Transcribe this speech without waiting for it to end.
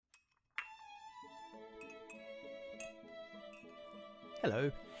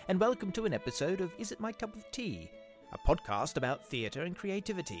Hello, and welcome to an episode of Is It My Cup of Tea, a podcast about theatre and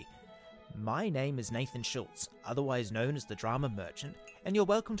creativity. My name is Nathan Schultz, otherwise known as the Drama Merchant, and you're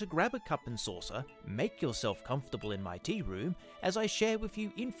welcome to grab a cup and saucer, make yourself comfortable in my tea room, as I share with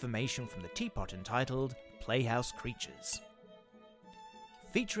you information from the teapot entitled Playhouse Creatures.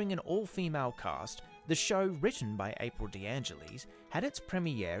 Featuring an all-female cast, the show, written by April DeAngelis, had its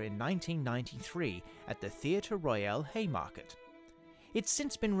premiere in 1993 at the Theatre Royal Haymarket. It's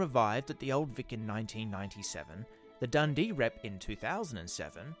since been revived at the Old Vic in 1997, the Dundee Rep in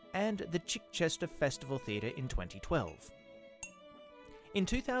 2007, and the Chichester Festival Theatre in 2012. In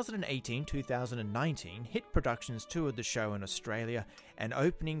 2018-2019, Hit Productions toured the show in Australia, and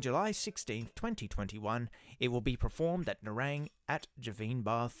opening July 16, 2021, it will be performed at Nerang at Javine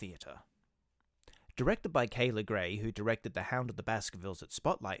Bar Theatre. Directed by Kalea Gray, who directed The Hound of the Baskervilles at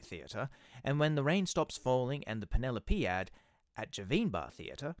Spotlight Theatre, and When the Rain Stops Falling and the Penelopiad at Javine Bar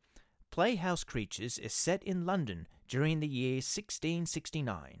Theatre, Playhouse Creatures is set in London during the year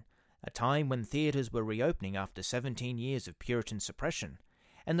 1669, a time when theatres were reopening after 17 years of Puritan suppression,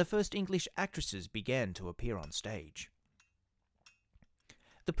 and the first English actresses began to appear on stage.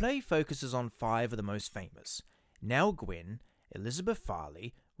 The play focuses on five of the most famous: Nell Gwyn, Elizabeth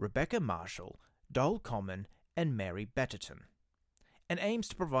Farley, Rebecca Marshall, Dol Common, and Mary Betterton, and aims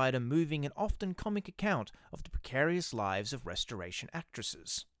to provide a moving and often comic account of the precarious lives of Restoration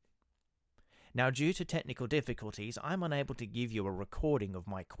actresses. Now, due to technical difficulties, I'm unable to give you a recording of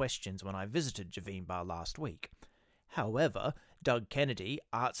my questions when I visited Javine Bar last week. However, Doug Kennedy,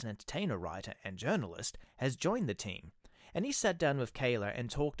 arts and entertainer writer and journalist, has joined the team, and he sat down with Kalea and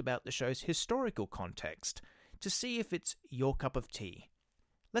talked about the show's historical context to see if it's your cup of tea.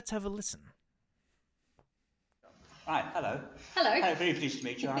 Let's have a listen. Right, hello. Hello. Hello, very pleased to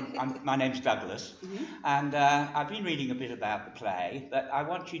meet you. My name's Douglas, and I've been reading a bit about the play, but I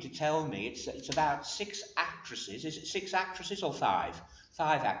want you to tell me, it's about six actresses. Is it six actresses or five?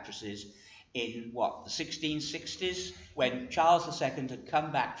 Five actresses in, what, the 1660s, when Charles II had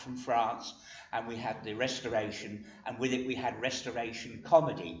come back from France, and we had the Restoration, and with it we had Restoration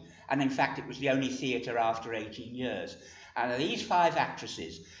comedy, and in fact it was the only theatre after 18 years. And these five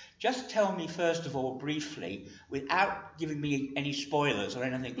actresses, just tell me, first of all, briefly, without giving me any spoilers or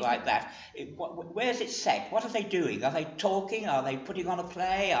anything like that, where's it set? What are they doing? Are they talking? Are they putting on a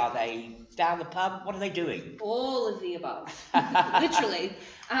play? Are they down the pub? What are they doing? All of the above, literally.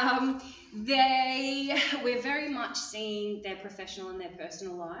 We're very much seeing their professional and their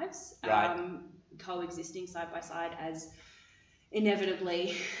personal lives coexisting side by side as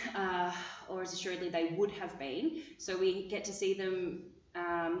inevitably or as assuredly they would have been. So we get to see them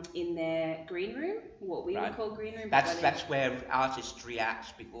in their green room, what we would call green room. That's where artists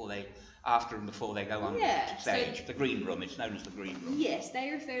react after and before they go on stage. So the green room, it's known as the green room. Yes,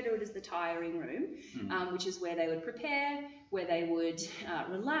 they refer to it as the tiring room, which is where they would prepare, where they would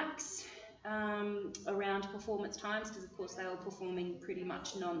relax around performance times, because of course they were performing pretty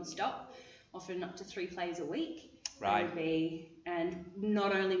much non-stop, often up to 3 plays a week. Right. And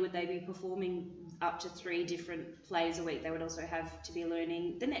not only would they be performing up to 3 different plays a week, they would also have to be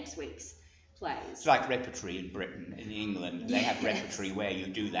learning the next week's plays. It's like repertory in Britain. In England, they have repertory where you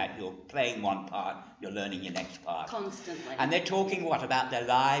do that. You're playing one part, you're learning your next part. Constantly. And they're talking, about their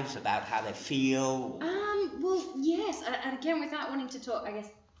lives, about how they feel? Well, yes. And again, without wanting to talk, I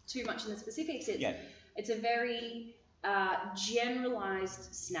guess, too much in the specifics, it's a very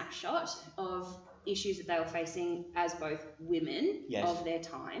generalised snapshot of issues that they were facing as both women of their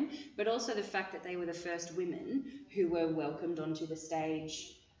time, but also the fact that they were the first women who were welcomed onto the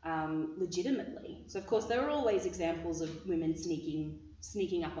stage legitimately. So of course there are always examples of women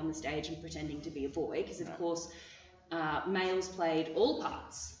sneaking up on the stage and pretending to be a boy, because of course males played all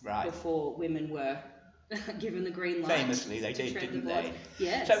parts before women were given the green light. Famously, they did, didn't they?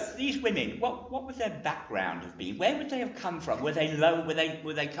 Yes. So these women, what would their background have been? Where would they have come from? Were they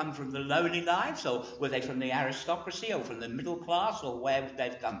come from the lowly lives, or were they from the aristocracy, or from the middle class, or where would they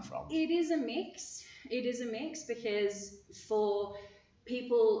have come from? It is a mix. Because for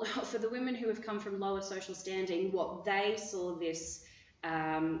the women who have come from lower social standing, what they saw this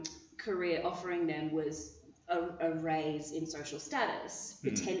career offering them was a raise in social status,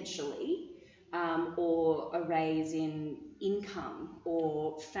 potentially. Or a raise in income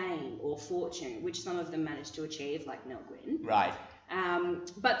or fame or fortune, which some of them managed to achieve, like Nell Gwyn. Right.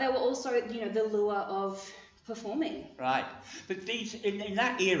 But there were also, the lure of performing. Right. But these, in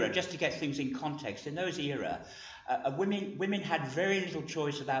that era, just to get things in context, in those era, women had very little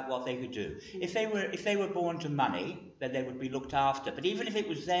choice about what they could do. If they were born to money, that they would be looked after. But even if it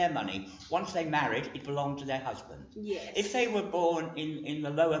was their money, once they married, it belonged to their husband. Yes. If they were born in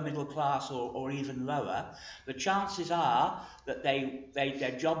the lower middle class or even lower, the chances are that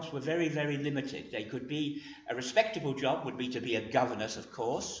their jobs were very, very limited. They could be, a respectable job would be to be a governess, of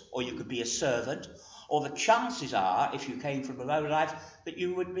course, or you could be a servant, or the chances are, if you came from a low life, that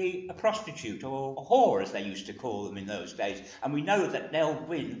you would be a prostitute or a whore, as they used to call them in those days. And we know that Nell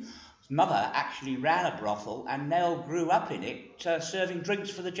Gwyn's mother actually ran a brothel, and Nell grew up in it, serving drinks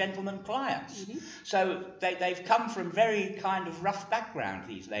for the gentlemen clients. Mm-hmm. So they've come from very kind of rough background,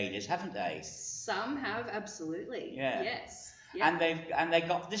 these ladies, haven't they? Some have, absolutely. Yeah. Yes. Yep. And they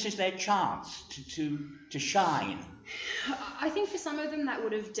got, this is their chance to shine. I think for some of them that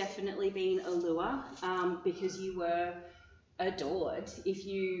would have definitely been a lure, because you were adored. If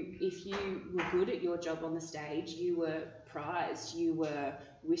you were good at your job on the stage, you were prized, you were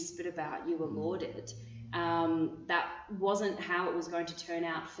whispered about, you were lauded. That wasn't how it was going to turn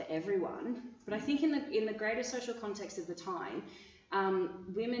out for everyone. But I think in the greater social context of the time,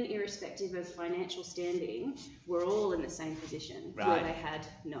 women, irrespective of financial standing, were all in the same position, right, where they had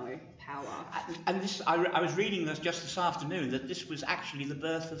no power. And this, I was reading this just this afternoon, that this was actually the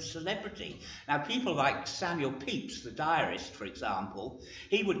birth of celebrity. Now, people like Samuel Pepys, the diarist, for example,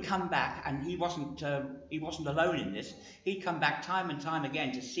 he would come back, and he wasn't alone in this. He'd come back time and time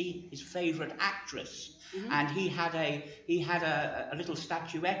again to see his favourite actress. Mm-hmm. And he had a little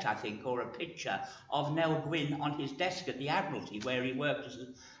statuette, I think, or a picture of Nell Gwyn on his desk at the Admiralty, where he worked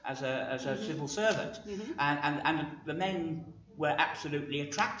as a mm-hmm. civil servant. Mm-hmm. And the men were absolutely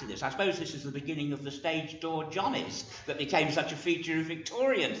attracted to this. I suppose this is the beginning of the stage door Johnnies that became such a feature of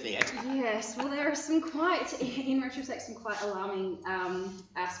Victorian theatre. Yes, well, there are in retrospect, some quite alarming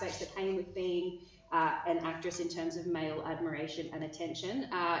aspects that came with being an actress in terms of male admiration and attention.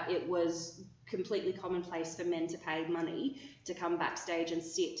 It was completely commonplace for men to pay money to come backstage and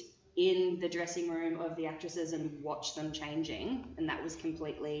sit in the dressing room of the actresses and watch them changing, and that was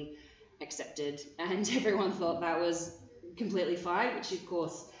completely accepted, and everyone thought that was completely fine, which of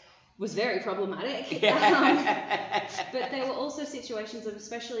course was very problematic. Yeah. But there were also situations of,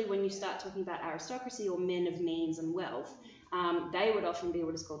 especially when you start talking about aristocracy or men of means and wealth, they would often be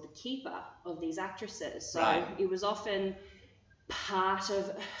what is called the keeper of these actresses. So right. It was often part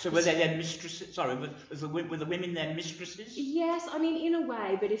of... So were they their mistresses? Sorry, were the women their mistresses? Yes, I mean, in a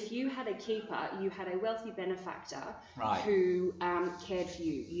way, but if you had a keeper, you had a wealthy benefactor right. who cared for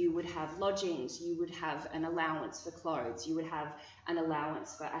you. You would have lodgings, you would have an allowance for clothes, you would have an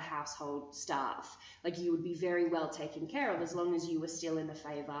allowance for a household staff. Like, you would be very well taken care of as long as you were still in the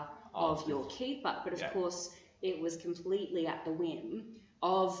favour of your keeper. But of course, it was completely at the whim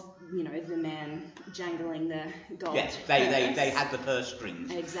of, the man jangling the gold. Yes, they had the purse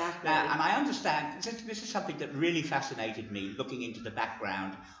strings. Exactly. Now, and I understand, this is something that really fascinated me, looking into the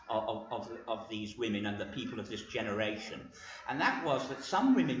background of these women and the people of this generation. And that was that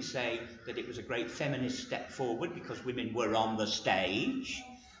some women say that it was a great feminist step forward because women were on the stage.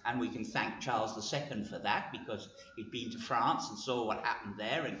 And we can thank Charles II for that, because he'd been to France and saw what happened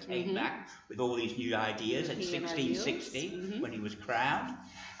there and came mm-hmm. back with all these new ideas in 1660 mm-hmm. when he was crowned.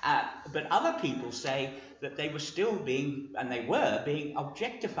 But other people say that they were still being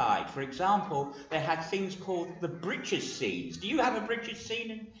objectified. For example, they had things called the breeches scenes. Do you have a breeches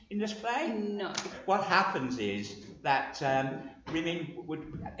scene in this play? No. What happens is that women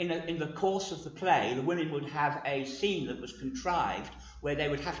would, in the course of the play, the women would have a scene that was contrived where they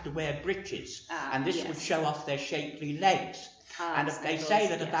would have to wear breeches, and this would show off their shapely legs. And they say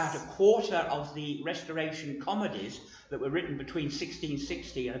that about a quarter of the Restoration comedies that were written between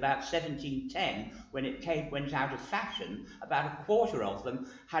 1660 and about 1710, when it went out of fashion, about a quarter of them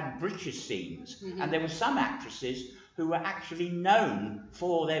had breeches scenes. Mm-hmm. And there were some actresses who were actually known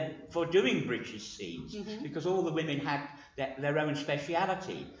for doing breeches scenes, mm-hmm. because all the women had their own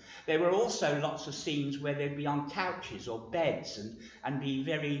speciality. There were also lots of scenes where they'd be on couches or beds and be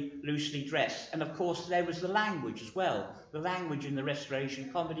very loosely dressed. And of course there was the language as well. The language in the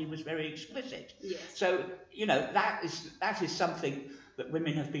Restoration comedy was very explicit. Yes. So, that is something that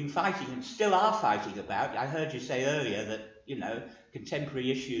women have been fighting and still are fighting about. I heard you say earlier that,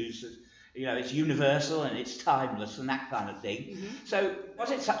 contemporary issues, it's universal and it's timeless and that kind of thing. Mm-hmm. So was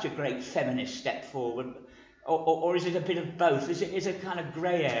it such a great feminist step forward? Or is it a bit of both? Is it kind of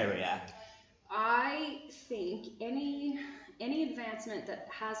grey area? I think any advancement that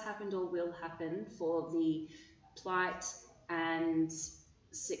has happened or will happen for the plight and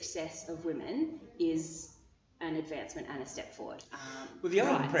success of women is an advancement and a step forward. Well, the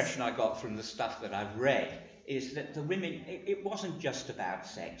other impression I got from the stuff that I've read is that the women, it wasn't just about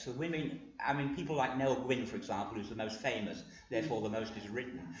sex. The women, I mean, people like Nell Gwyn, for example, who's the most famous, therefore the most is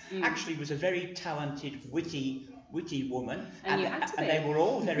written, actually was a very talented, witty woman, and they were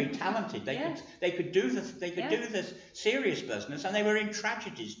all very talented. They could do the serious business, and they were in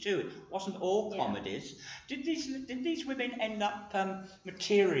tragedies too. It wasn't all comedies. Did these women end up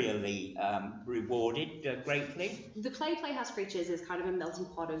materially rewarded greatly? The Playhouse Creatures is kind of a melting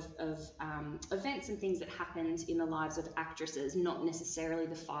pot of events and things that happened in the lives of actresses, not necessarily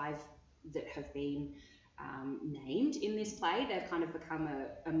the 5 that have been named in this play. They've kind of become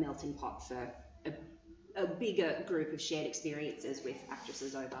a melting pot for a bigger group of shared experiences with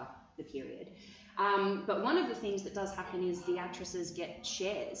actresses over the period. But one of the things that does happen is the actresses get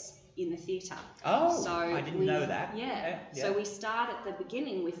shares in the theatre. Oh, so I didn't know that. Yeah. So we start at the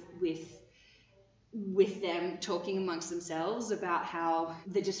beginning with them talking amongst themselves about how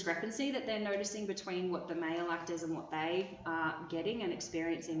the discrepancy that they're noticing between what the male actors and what they are getting and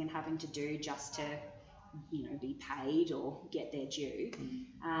experiencing and having to do just to, be paid or get their due,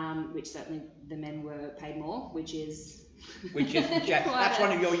 which certainly the men were paid more, which is that's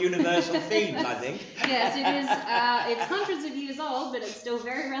one of your universal themes, I think. Yes, it is. It's hundreds of years old, but it's still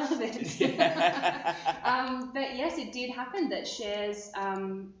very relevant. But yes, it did happen that shares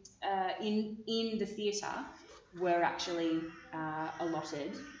in the theatre were actually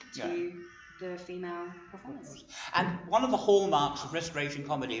allotted to the female performers. And one of the hallmarks of Restoration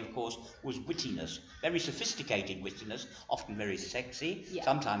comedy, of course, was wittiness. Very sophisticated wittiness, often very sexy,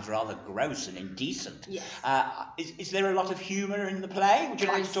 sometimes rather gross and indecent. Yes. Is there a lot of humour in the play? Would you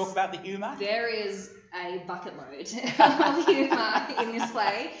like to talk about the humour? There is a bucket load of humour in this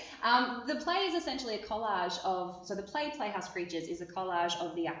play. The play is essentially a collage of... So the Playhouse Creatures is a collage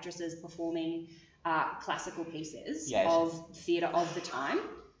of the actresses performing classical pieces of theatre of the time,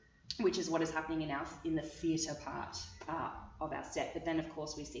 which is what is happening in the theatre part of our set. But then, of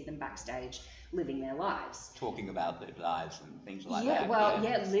course, we see them backstage living their lives. Talking about their lives and things like that.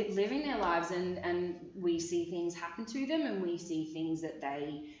 Living their lives, and we see things happen to them, and we see things that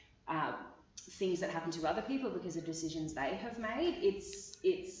things that happen to other people because of decisions they have made.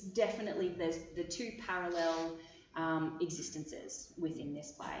 It's definitely, there's the 2 parallel existences within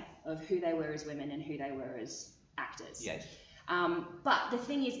this play of who they were as women and who they were as actors. Yes. But the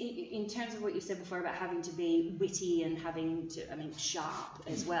thing is, in terms of what you said before about having to be witty and having to, sharp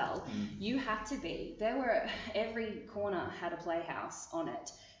as well, you had to be. Every corner had a playhouse on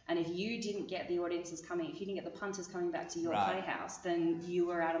it. And if you didn't get the audiences coming, if you didn't get the punters coming back to your playhouse, then you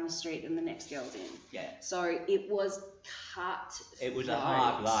were out on the street and the next girl's in. Yeah. So it was cut. It was a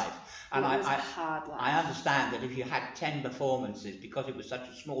hard life. And it was a hard life. I understand that if you had 10 performances, because it was such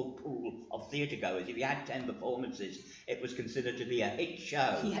a small pool of theatre goers, if you had 10 performances, it was considered to be a hit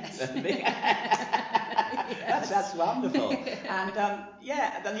show. Yes. That's wonderful. And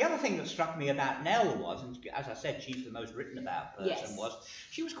then the other thing that struck me about Nell was, and as I said, she's the most written about person, was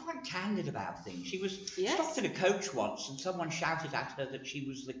she was quite candid about things. She was stopped in a coach once and someone shouted at her that she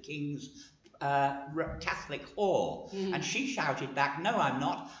was the king's Catholic whore, and she shouted back, "No, I'm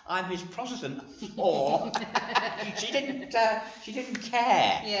not. I'm his Protestant whore." She didn't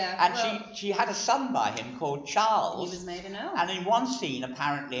care. Yeah. And she had a son by him called Charles. He was made an earl. And in one scene,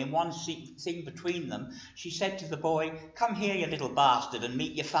 apparently, in one scene between them, she said to the boy, "Come here, you little bastard, and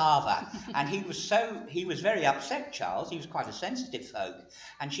meet your father." And he was very upset, Charles. He was quite a sensitive folk.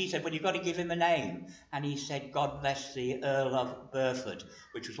 And she said, "Well, you've got to give him a name." And he said, "God bless the Earl of Burford,"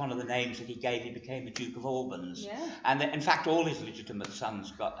 which was one of the names that he gave. He became the Duke of Albans. Yeah. And in fact, all his legitimate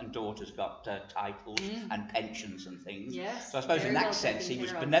sons and daughters got titles and pensions and things. Yes, so I suppose in that sense he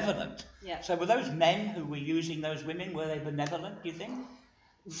was benevolent. Yeah. So were those men who were using those women, were they benevolent, do you think?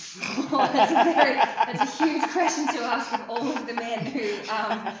 That's a huge question to ask of all of the men who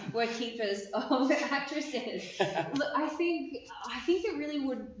were keepers of actresses. Look, I think it really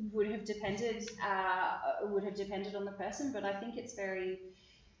would have depended on the person, but I think it's very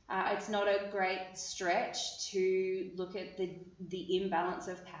it's not a great stretch to look at the imbalance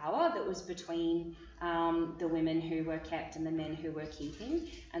of power that was between the women who were kept and the men who were keeping,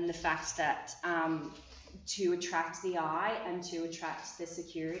 and the fact that to attract the eye and to attract the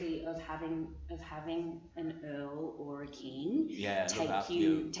security of having an earl or a king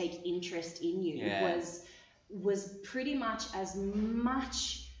take interest in you was pretty much as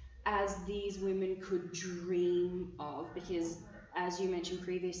these women could dream of, because as you mentioned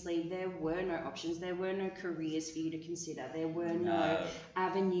previously, there were no options, there were no careers for you to consider, there were no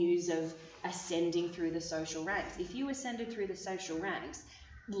avenues of ascending through the social ranks. If you ascended through the social ranks,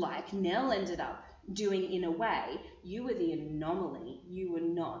 like Nell ended up doing in a way, you were the anomaly, you were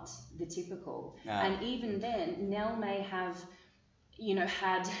not the typical. No. And even then, Nell may have,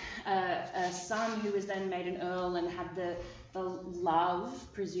 had a son who was then made an earl and had the love,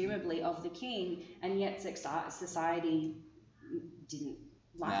 presumably, of the king, and yet society didn't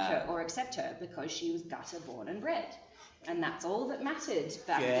like her or accept her because she was gutter born and bred. And that's all that mattered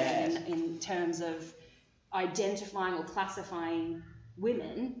back then in terms of identifying or classifying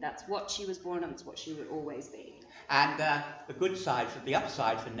women. That's what she was born and that's what she would always be. And the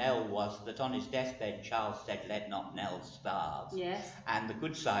upside for Nell was that on his deathbed, Charles said, "Let not Nell starve." Yes. And the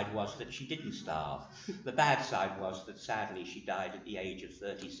good side was that she didn't starve. The bad side was that sadly she died at the age of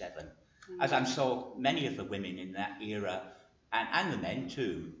 37. As I'm sure many of the women in that era, and the men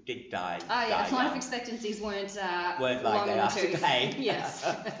too, did die. Oh yeah, life expectancies weren't like long they in the are tooth. today. Yes.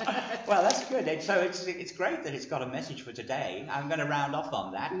 Well, that's good. So it's great that it's got a message for today. I'm going to round off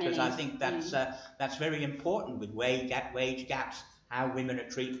on that because I think that's very important with wage gaps, how women are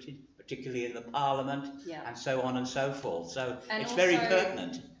treated, particularly in the Parliament, and so on and so forth. So and it's also, very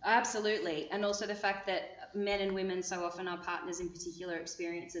pertinent. Absolutely, and also the fact that men and women so often are partners in particular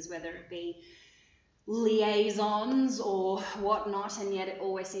experiences, whether it be liaisons or whatnot, and yet it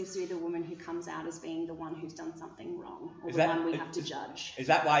always seems to be the woman who comes out as being the one who's done something wrong, or one we have to judge. Is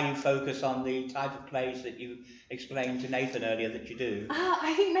that why you focus on the type of plays that you explained to Nathan earlier that you do?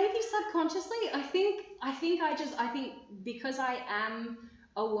 I think maybe subconsciously. I think because I am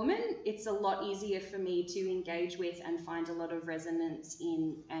a woman, it's a lot easier for me to engage with and find a lot of resonance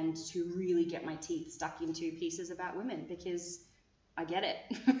in, and to really get my teeth stuck into pieces about women, because I get it.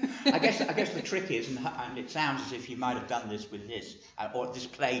 I guess the trick is, and it sounds as if you might have done this with this, or this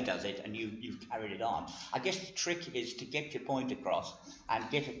play does it, and you've carried it on. I guess the trick is to get your point across and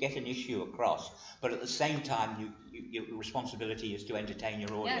get an issue across, but at the same time, your responsibility is to entertain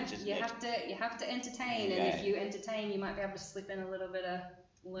your audience, isn't it? You have to entertain, and if you entertain, you might be able to slip in a little bit of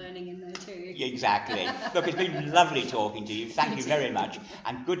learning in there too. Exactly. Look, it's been lovely talking to you. Thank you very much,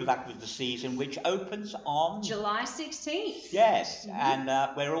 and good luck with the season, which opens on July 16th. Yes, and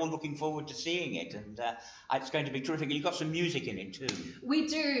we're all looking forward to seeing it, and it's going to be terrific. You've got some music in it too. We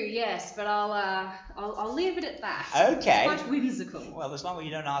do, yes, but I'll leave it at that. Okay. It's quite whimsical. Well, as long as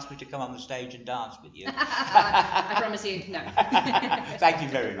you don't ask me to come on the stage and dance with you. I promise you, no. Thank you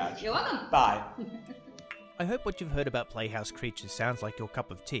very much. You're welcome. Bye. I hope what you've heard about Playhouse Creatures sounds like your cup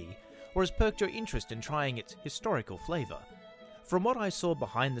of tea, or has perked your interest in trying its historical flavour. From what I saw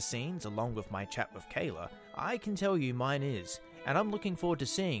behind the scenes along with my chat with Kayla, I can tell you mine is, and I'm looking forward to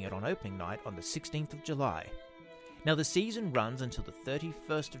seeing it on opening night on the 16th of July. Now the season runs until the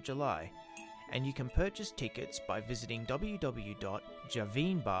 31st of July, and you can purchase tickets by visiting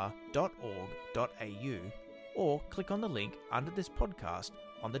www.javinbar.org.au or click on the link under this podcast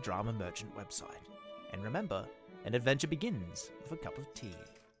on the Drama Merchant website. And remember, an adventure begins with a cup of tea.